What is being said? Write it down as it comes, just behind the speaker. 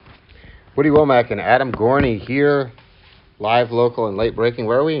Woody Womack and Adam Gorney here, live, local, and late breaking.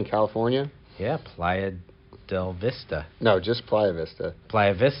 Where are we? In California? Yeah, Playa del Vista. No, just Playa Vista.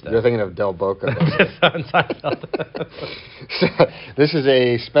 Playa Vista. You're thinking of Del Boca. So, this is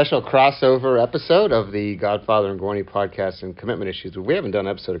a special crossover episode of the Godfather and Gorney podcast and Commitment Issues. We haven't done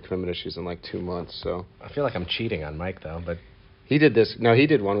an episode of Commitment Issues in like 2 months, so. I feel like I'm cheating on Mike, though, but... He did this. No, he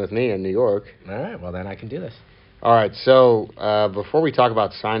did one with me in New York. All right, well, then I can do this. All right, so before we talk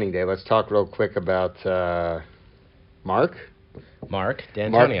about signing day, let's talk real quick about Mark D'Antonio.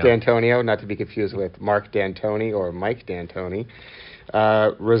 Mark D'Antonio, not to be confused with Mark D'Antoni or Mike D'Antoni,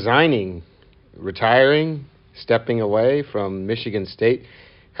 retiring, stepping away from Michigan State.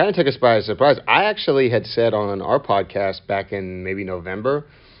 Kind of took us by surprise. I actually had said on our podcast back in maybe November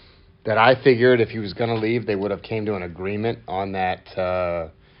that I figured if he was going to leave, they would have came to an agreement on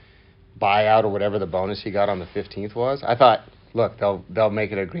that buyout or whatever the bonus he got on the 15th was. I thought, look, they'll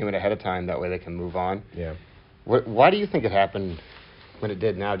make an agreement ahead of time. That way they can move on. Yeah. Why do you think it happened when it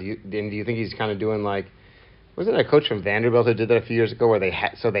did now? Do you think he's kind of doing like, wasn't there a coach from Vanderbilt who did that a few years ago where they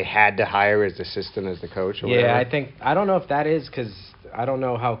had to hire his assistant as the coach? Or yeah, whatever? I don't know if that is because I don't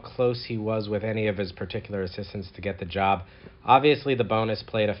know how close he was with any of his particular assistants to get the job. Obviously, the bonus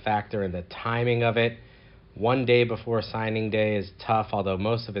played a factor in the timing of it. 1 day before signing day is tough, although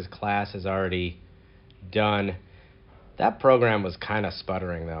most of his class is already done. That program was kind of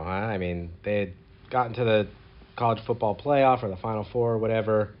sputtering, though, huh? I mean, they had gotten to the college football playoff or the Final Four or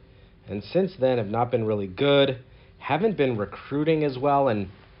whatever, and since then have not been really good, haven't been recruiting as well, and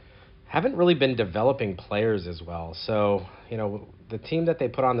haven't really been developing players as well. So, the team that they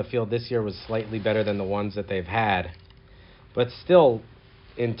put on the field this year was slightly better than the ones that they've had. But still,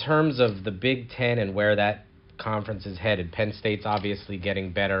 in terms of the Big Ten and where that conference is headed, Penn State's obviously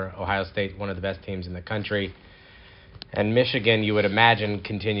getting better. Ohio State, one of the best teams in the country. And Michigan, you would imagine,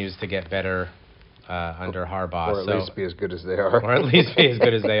 continues to get better under Harbaugh. Or at least be as good as they are. Or at least be as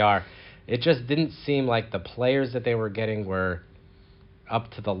good as they are. It just didn't seem like the players that they were getting were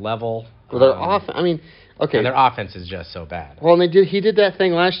up to the level. Well, their okay. And their offense is just so bad. Well, and he did that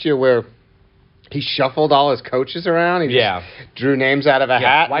thing last year where he shuffled all his coaches around. He just drew names out of a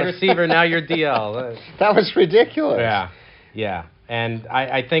hat. Wide receiver, now you're DL. That was ridiculous. Yeah. And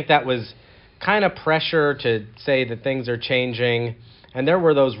I think that was kind of pressure to say that things are changing. And there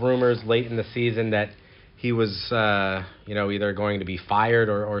were those rumors late in the season that he was, either going to be fired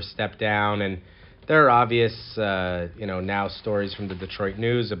or step down. And there are obvious, now stories from the Detroit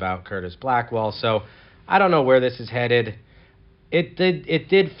News about Curtis Blackwell. So I don't know where this is headed. It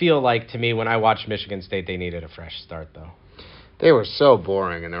did feel like to me when I watched Michigan State they needed a fresh start, though. They were so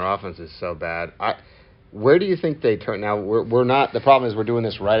boring and their offense is so bad. Where do you think they turn? Now we're not. The problem is we're doing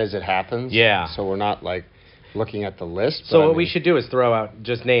this right as it happens. Yeah. So we're not like looking at the list. So what we should do is throw out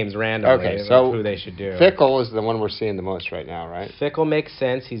just names randomly of who they should do. Fickell is the one we're seeing the most right now, right? Fickell makes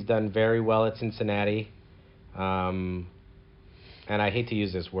sense. He's done very well at Cincinnati. And I hate to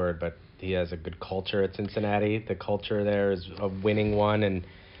use this word, but he has a good culture at Cincinnati. The culture there is a winning one, and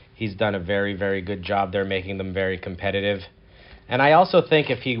he's done a very, very good job there, making them very competitive. And I also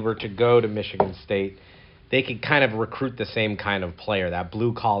think if he were to go to Michigan State, they could kind of recruit the same kind of player, that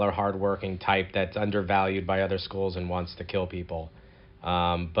blue-collar, hard-working type that's undervalued by other schools and wants to kill people.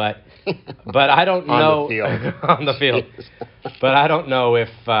 But I don't know... On the field. But I don't know if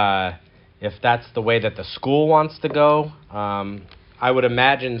that's the way that the school wants to go. I would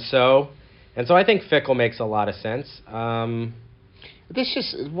imagine so. And so I think Fickell makes a lot of sense. This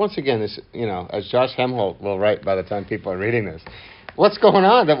just, once again, as Josh Hemholt will write by the time people are reading this, what's going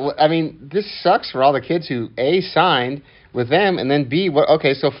on? I mean, this sucks for all the kids who, A, signed with them, and then B,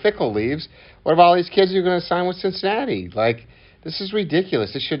 so Fickell leaves. What about all these kids who are going to sign with Cincinnati? Like, this is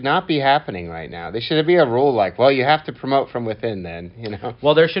ridiculous. This should not be happening right now. There should be a rule like, well, you have to promote from within then,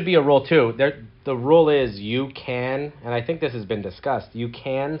 Well, there should be a rule, too. The rule is you can, and I think this has been discussed, you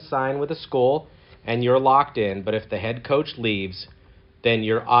can sign with a school and you're locked in, but if the head coach leaves, then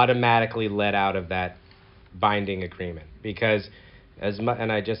you're automatically let out of that binding agreement. Because,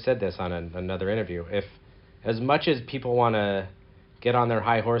 and I just said this on another interview, if as much as people want to get on their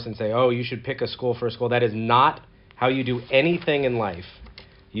high horse and say, oh, you should pick a school for a school, that is not how you do anything in life.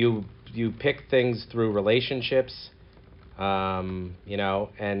 You pick things through relationships, and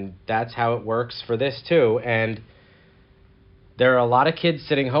that's how it works for this too. And there are a lot of kids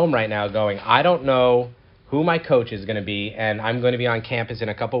sitting home right now going, I don't know who my coach is going to be, and I'm going to be on campus in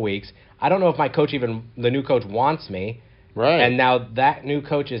a couple weeks. I don't know if the new coach wants me. Right. And now that new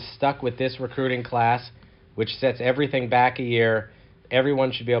coach is stuck with this recruiting class, which sets everything back a year.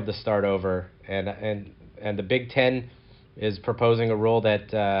 Everyone should be able to start over. And the Big Ten is proposing a rule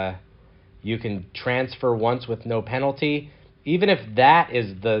that You can transfer once with no penalty. Even if that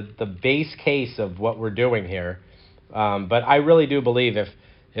is the base case of what we're doing here. But I really do believe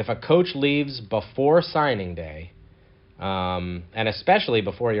if a coach leaves before signing day, and especially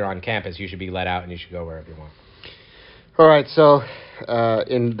before you're on campus, you should be let out and you should go wherever you want. All right, so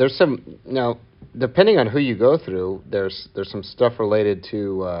there's some now, depending on who you go through, there's some stuff related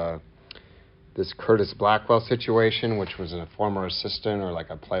to this Curtis Blackwell situation, which was a former assistant or like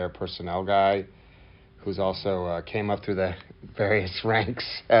a player personnel guy, who's also came up through the various ranks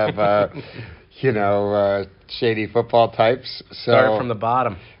of shady football types. So Start from the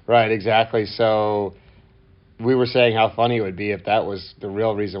bottom. Right, exactly. So we were saying how funny it would be if that was the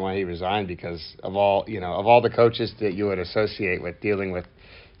real reason why he resigned, because of all the coaches that you would associate with dealing with,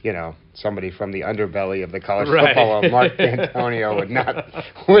 somebody from the underbelly of the college football world, Mark D'Antonio would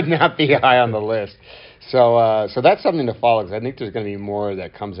not be high on the list. So that's something to follow, because I think there's going to be more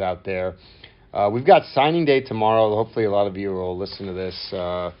that comes out there. We've got signing day tomorrow. Hopefully a lot of you will listen to this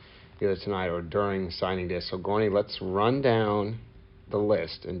either tonight or during signing day. So Gorney, let's run down the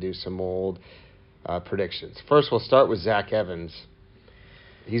list and do some old predictions. First, we'll start with Zach Evans.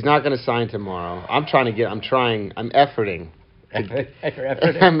 He's not going to sign tomorrow. I'm efforting. I'm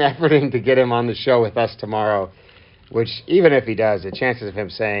efforting to get him on the show with us tomorrow, which even if he does, the chances of him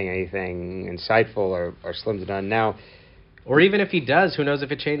saying anything insightful are slim to none. Now, or even if he does, who knows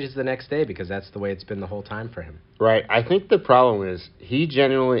if it changes the next day, because that's the way it's been the whole time for him. Right. I think the problem is he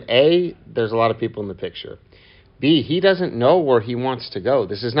genuinely, A, there's a lot of people in the picture. B, he doesn't know where he wants to go.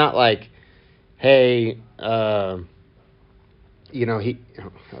 This is not like, hey, come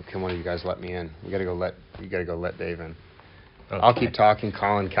on, you guys let me in. You gotta go let Dave in. Okay. I'll keep talking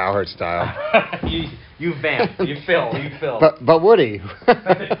Colin Cowherd style. you vamp. You fill. But Woody.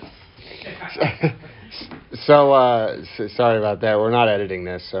 So sorry about that. We're not editing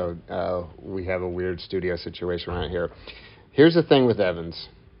this, so we have a weird studio situation right here. Here's the thing with Evans.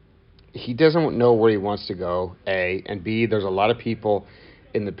 He doesn't know where he wants to go, A, and B, there's a lot of people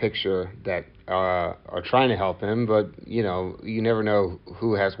in the picture that are trying to help him, but, you never know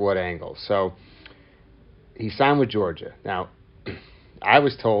who has what angle. So he signed with Georgia. Now, I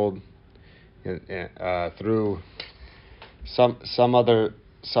was told through some other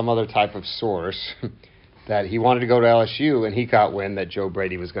type of source that he wanted to go to LSU, and he got wind that Joe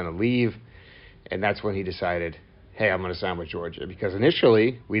Brady was going to leave, and that's when he decided, hey, I'm going to sign with Georgia. Because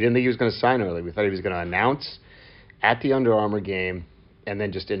initially, we didn't think he was going to sign early. We thought he was going to announce at the Under Armour game and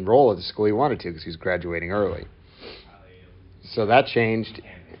then just enroll at the school he wanted to, because he was graduating early. So that changed.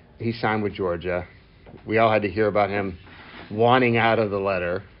 He signed with Georgia. We all had to hear about him wanting out of the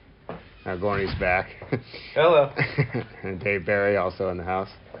letter. Now Gorney's back. Hello. And Dave Barry also in the house.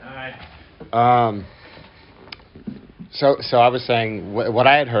 All right. So I was saying, what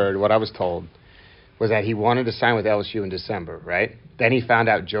I had heard, what I was told, was that he wanted to sign with LSU in December, right? Then he found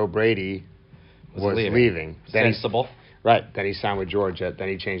out Joe Brady was leaving. Sensible. Right. Then he signed with Georgia. Then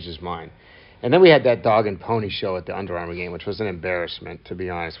he changed his mind. And then we had that dog and pony show at the Under Armour game, which was an embarrassment, to be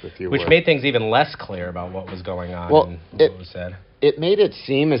honest with you. Which made things even less clear about what was going on and what was said. It made it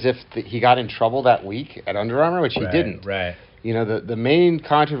seem as if he got in trouble that week at Under Armour, which he didn't. Right. The main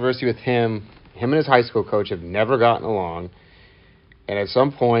controversy with him and his high school coach have never gotten along. And at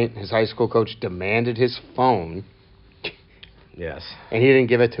some point, his high school coach demanded his phone. Yes. And he didn't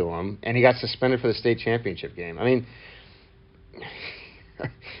give it to him. And he got suspended for the state championship game. I mean,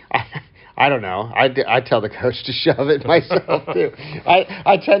 I don't know. I tell the coach to shove it myself, too.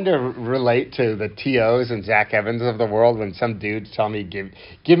 I tend to relate to the T.O.s and Zach Evans of the world when some dudes tell me,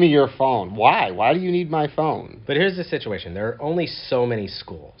 give me your phone. Why? Why do you need my phone? But here's the situation. There are only so many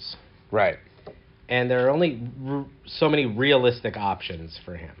schools. Right. And there are only so many realistic options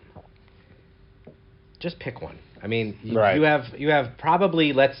for him. Just pick one. I mean, you have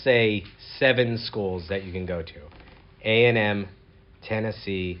probably, let's say, 7 schools that you can go to. A&M,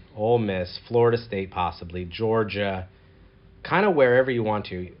 Tennessee, Ole Miss, Florida State possibly, Georgia, kind of wherever you want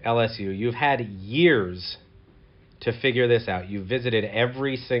to, LSU. You've had years to figure this out. You've visited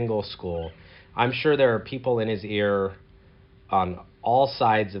every single school. I'm sure there are people in his ear on all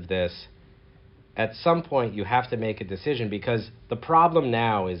sides of this. At some point, you have to make a decision, because the problem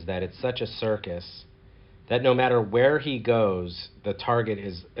now is that it's such a circus that no matter where he goes, the target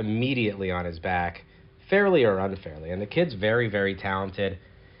is immediately on his back, fairly or unfairly. And the kid's very, very talented,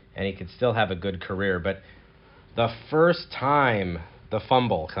 and he could still have a good career. But the first time the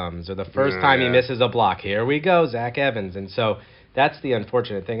fumble comes, or the first time he misses a block, here we go, Zach Evans. And so that's the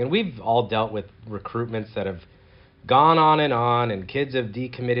unfortunate thing. And we've all dealt with recruitments that have gone on, and kids have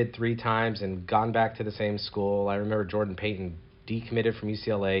decommitted 3 times and gone back to the same school. I remember Jordan Payton decommitted from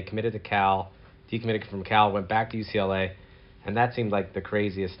UCLA, committed to Cal, decommitted from Cal, went back to UCLA, and that seemed like the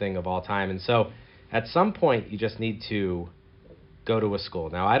craziest thing of all time. And so at some point, you just need to go to a school.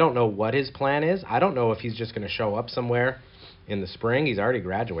 Now, I don't know what his plan is. I don't know if he's just going to show up somewhere in the spring. He's already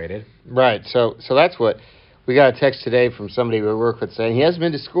graduated. Right. So that's what we got a text today from somebody we work with saying he hasn't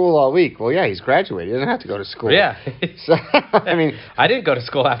been to school all week. Well, yeah, he's graduated. He doesn't have to go to school. Yeah. So I mean, I didn't go to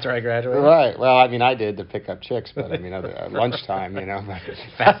school after I graduated. Right. Well, I mean, I did to pick up chicks, but I mean, at lunchtime, you know.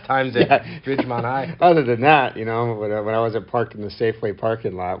 Fast times at Ridgemont High. Other than that, you know, when I wasn't parked in the Safeway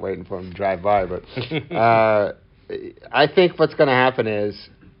parking lot waiting for him to drive by, but I think what's going to happen is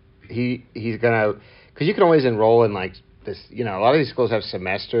he's going to, because you can always enroll in like this, you know, a lot of these schools have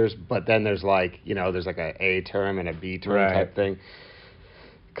semesters, but then there's like, you know, there's like a A term and a B term type thing.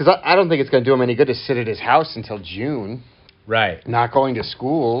 Because I don't think it's going to do him any good to sit at his house until June. Right. Not going to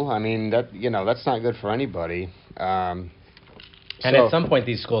school. I mean, that, you know, that's not good for anybody. And at some point,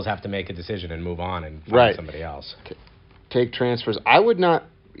 these schools have to make a decision and move on and find somebody else. Take transfers. I would not.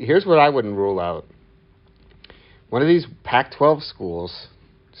 Here's what I wouldn't rule out. One of these Pac-12 schools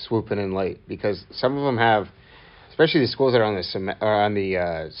swooping in late, because some of them have, especially the schools that are on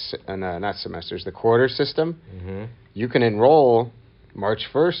the not semesters, the quarter system. Mm-hmm. You can enroll March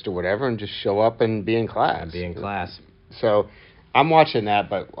 1st or whatever and just show up and be in class. So I'm watching that,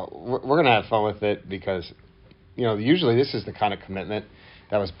 but we're going to have fun with it because, you know, usually this is the kind of commitment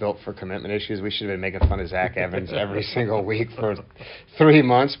that was built for commitment issues. We should have been making fun of Zach Evans every single week for 3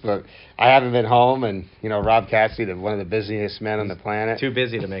 months, but I haven't been home, and, you know, Rob Cassidy, one of the busiest men on the planet. Too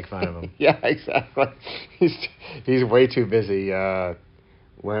busy to make fun of him. Yeah, exactly. He's way too busy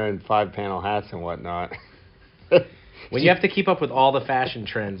wearing 5-panel hats and whatnot. When you have to keep up with all the fashion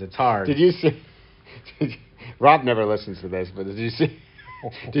trends, it's hard. Did you see? Rob never listens to this, but did you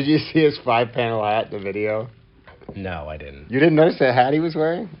see his 5-panel hat in the video? No, I didn't. You didn't notice the hat he was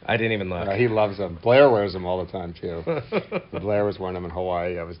wearing? I didn't even look. He loves them. Blair wears them all the time, too. Blair was wearing them in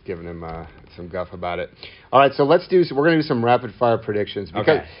Hawaii. I was giving him some guff about it. All right, so we're going to do some rapid-fire predictions.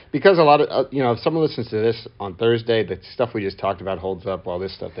 Because a lot of, you know, if someone listens to this on Thursday, the stuff we just talked about holds up, while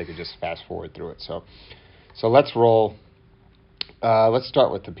this stuff, they could just fast-forward through it. So let's roll. Let's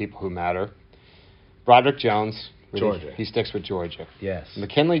start with the people who matter. Broderick Jones. Georgia. He sticks with Georgia. Yes.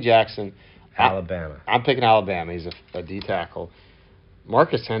 McKinley Jackson. Alabama. I'm picking Alabama. He's a D tackle.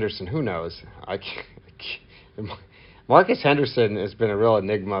 Marcus Henderson, who knows? Marcus Henderson has been a real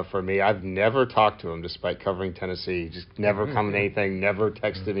enigma for me. I've never talked to him despite covering Tennessee. Just never come to anything, never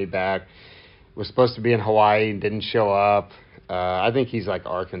texted me back. Was supposed to be in Hawaii and didn't show up. I think he's like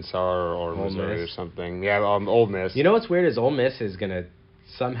Arkansas or Missouri or something. Yeah, Ole Miss. You know what's weird is Ole Miss is going to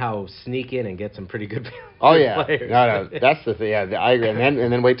somehow sneak in and get some pretty good players. Oh, yeah. No, that's the thing. Yeah, I agree. And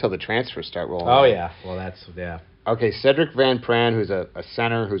then wait till the transfers start rolling. Oh, yeah. Well, yeah. Okay, Cedric Van Pran, who's a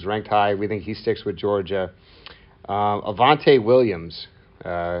center who's ranked high. We think he sticks with Georgia. Avante Williams.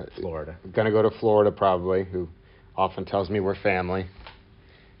 Florida. Going to go to Florida probably, who often tells me we're family.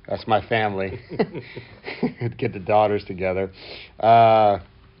 That's my family. Get the daughters together.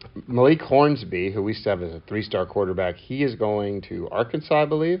 Malik Hornsby, who we used to have as a 3-star quarterback, he is going to Arkansas, I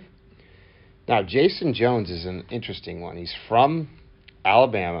believe. Now, Jason Jones is an interesting one. He's from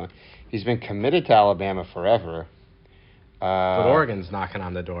Alabama. He's been committed to Alabama forever. But Oregon's knocking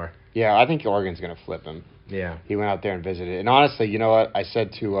on the door. Yeah, I think Oregon's going to flip him. Yeah. He went out there and visited. And honestly, you know what? I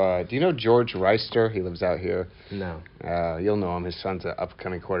said to, do you know George Reister? He lives out here. No. You'll know him. His son's an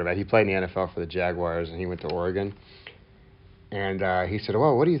upcoming quarterback. He played in the NFL for the Jaguars, and he went to Oregon. And he said,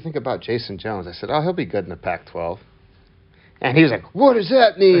 well, what do you think about Jason Jones? I said, oh, he'll be good in the Pac-12. And he was like, what does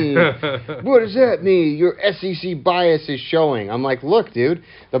that mean? What does that mean? Your SEC bias is showing. I'm like, look, dude,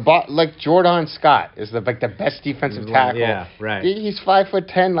 like Jordan Scott is the best defensive tackle. Yeah, right. He's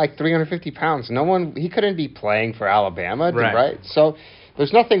 5'10", like 350 pounds. He couldn't be playing for Alabama, right? So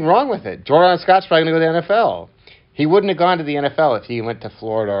there's nothing wrong with it. Jordan Scott's probably going to go to the NFL. He wouldn't have gone to the NFL if he went to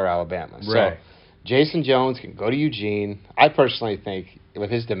Florida or Alabama. Right. So Jason Jones can go to Eugene. I personally think with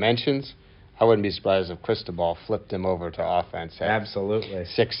his dimensions, I wouldn't be surprised if Cristobal flipped him over to offense. Absolutely.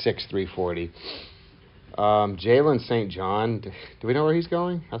 6'6", 340. Jalen St. John, do we know where he's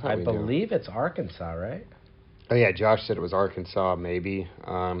going? I believe it's Arkansas, right? Oh, yeah, Josh said it was Arkansas, maybe.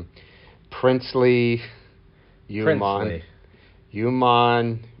 Princely, Umon,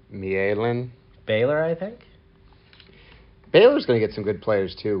 Mielen. Baylor, I think? Baylor's going to get some good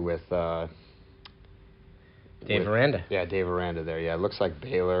players, too, with... Dave Aranda. Yeah, Dave Aranda there. Yeah, it looks like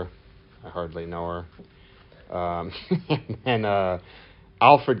Baylor. I hardly know her. And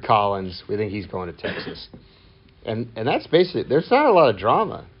Alfred Collins, we think he's going to Texas. And that's basically, there's not a lot of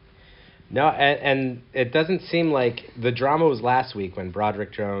drama. No, and it doesn't seem like the drama was last week when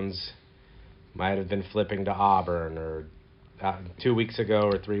Broderick Jones might have been flipping to Auburn, or 2 weeks ago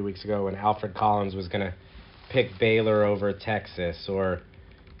or 3 weeks ago when Alfred Collins was going to pick Baylor over Texas, or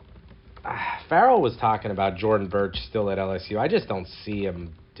Farrell was talking about Jordan Birch still at LSU. I just don't see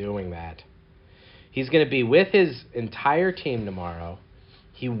him doing that. He's going to be with his entire team tomorrow.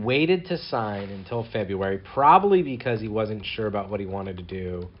 He waited to sign until February, probably because he wasn't sure about what he wanted to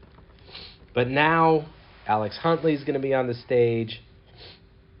do. But now Alex Huntley's going to be on the stage.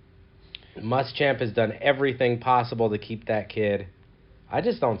 Muschamp has done everything possible to keep that kid. I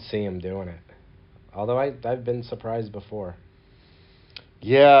just don't see him doing it. Although I've been surprised before.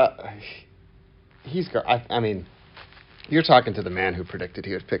 Yeah, he's got. I mean, you're talking to the man who predicted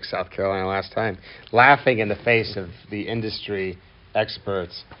he would pick South Carolina last time, laughing in the face of the industry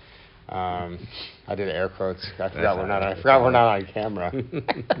experts. I did air quotes. I forgot we're not on camera.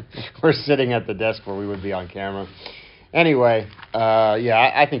 We're sitting at the desk where we would be on camera. Anyway,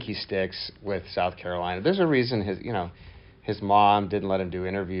 I think he sticks with South Carolina. There's a reason his mom didn't let him do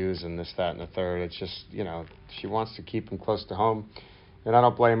interviews and this, that, and the third. It's just, she wants to keep him close to home, and I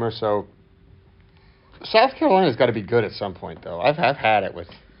don't blame her. So South Carolina's got to be good at some point, though. I've had it with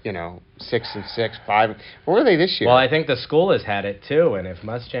 6-6, 5. What were they this year? Well, I think the school has had it too, and if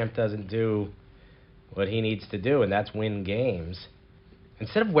Muschamp doesn't do what he needs to do, and that's win games,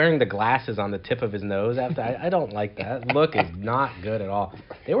 instead of wearing the glasses on the tip of his nose after, I don't like that. Look is not good at all.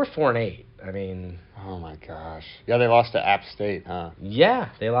 They were 4-8. I mean, oh my gosh. Yeah, they lost to App State, huh? Yeah,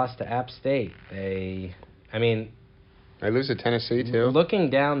 they lost to App State. They lose to Tennessee too.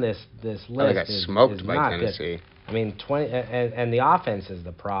 Looking down this list, they got smoked by Tennessee. Good. I mean, 20 and the offense is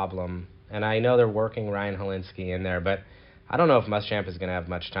the problem. And I know they're working Ryan Helinski in there, but I don't know if Muschamp is going to have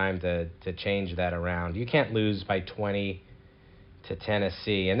much time to change that around. You can't lose by 20 to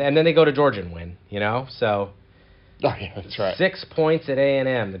Tennessee, and then they go to Georgia and win. So. Oh yeah, that's right. 6 points at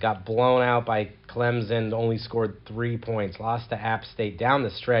A&M. They got blown out by Clemson. Only scored 3 points. Lost to App State down the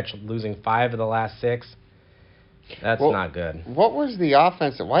stretch, losing 5 of the last 6. That's not good. What was the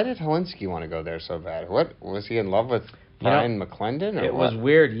offense? Why did Helinski want to go there so bad? What was he in love with Brian McClendon? Or it was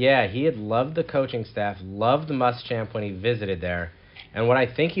weird. Yeah, he had loved the coaching staff, loved Muschamp when he visited there, and what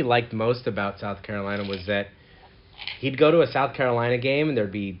I think he liked most about South Carolina was that he'd go to a South Carolina game and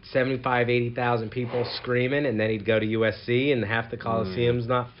there'd be 75,000, 80,000 people screaming, and then he'd go to USC and half the Coliseum's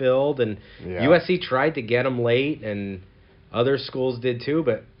not filled, and USC tried to get him late, and other schools did too,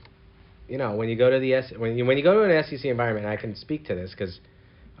 but. When you go to when you go to an SEC environment, and I can speak to this because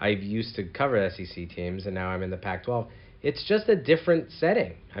I've used to cover SEC teams, and now I'm in the Pac-12. It's just a different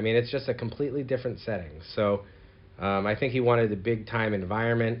setting. I mean, it's just a completely different setting. So, I think he wanted a big-time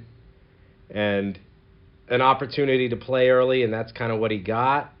environment and an opportunity to play early, and that's kind of what he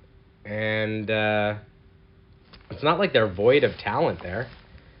got. And it's not like they're void of talent there.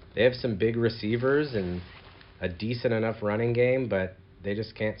 They have some big receivers and a decent enough running game, but they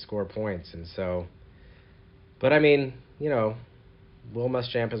just can't score points. And so, but I mean, Will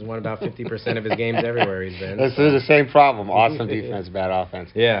Muschamp has won about 50% of his games everywhere he's been. This is the same problem. Awesome defense, bad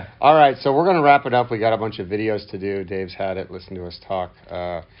offense. Yeah. All right, so we're going to wrap it up. We got a bunch of videos to do. Dave's had it. Listen to us talk.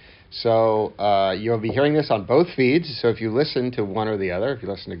 So you'll be hearing this on both feeds. So if you listen to one or the other, if you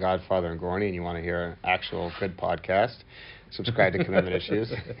listen to Godfather and Gorney and you want to hear an actual good podcast, subscribe to Commitment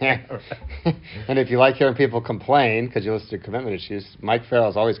Issues. And if you like hearing people complain, because you listen to Commitment Issues, Mike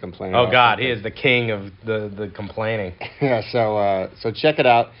Farrell's always complaining. Oh, God, he is the king of the complaining. Yeah, so check it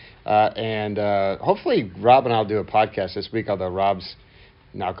out. And hopefully Rob and I'll do a podcast this week, although Rob's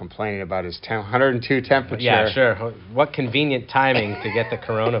now complaining about his 102 temperature. Yeah, sure. What convenient timing to get the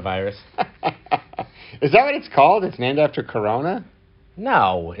coronavirus. Is that what it's called? It's named after Corona?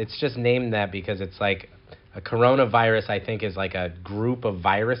 No, it's just named that because it's like a coronavirus, I think, is like a group of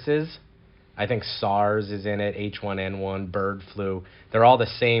viruses. I think SARS is in it, H1N1, bird flu. They're all the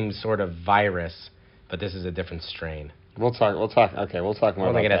same sort of virus, but this is a different strain. We'll talk. Okay, we'll talk more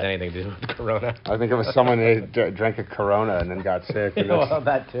about that. I don't think it has anything to do with Corona. I think it was someone who drank a Corona and then got sick. And well,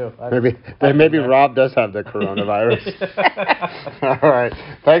 that too. Maybe Rob does have the coronavirus. All right.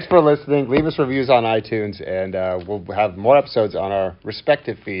 Thanks for listening. Leave us reviews on iTunes, and we'll have more episodes on our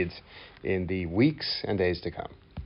respective feeds in the weeks and days to come.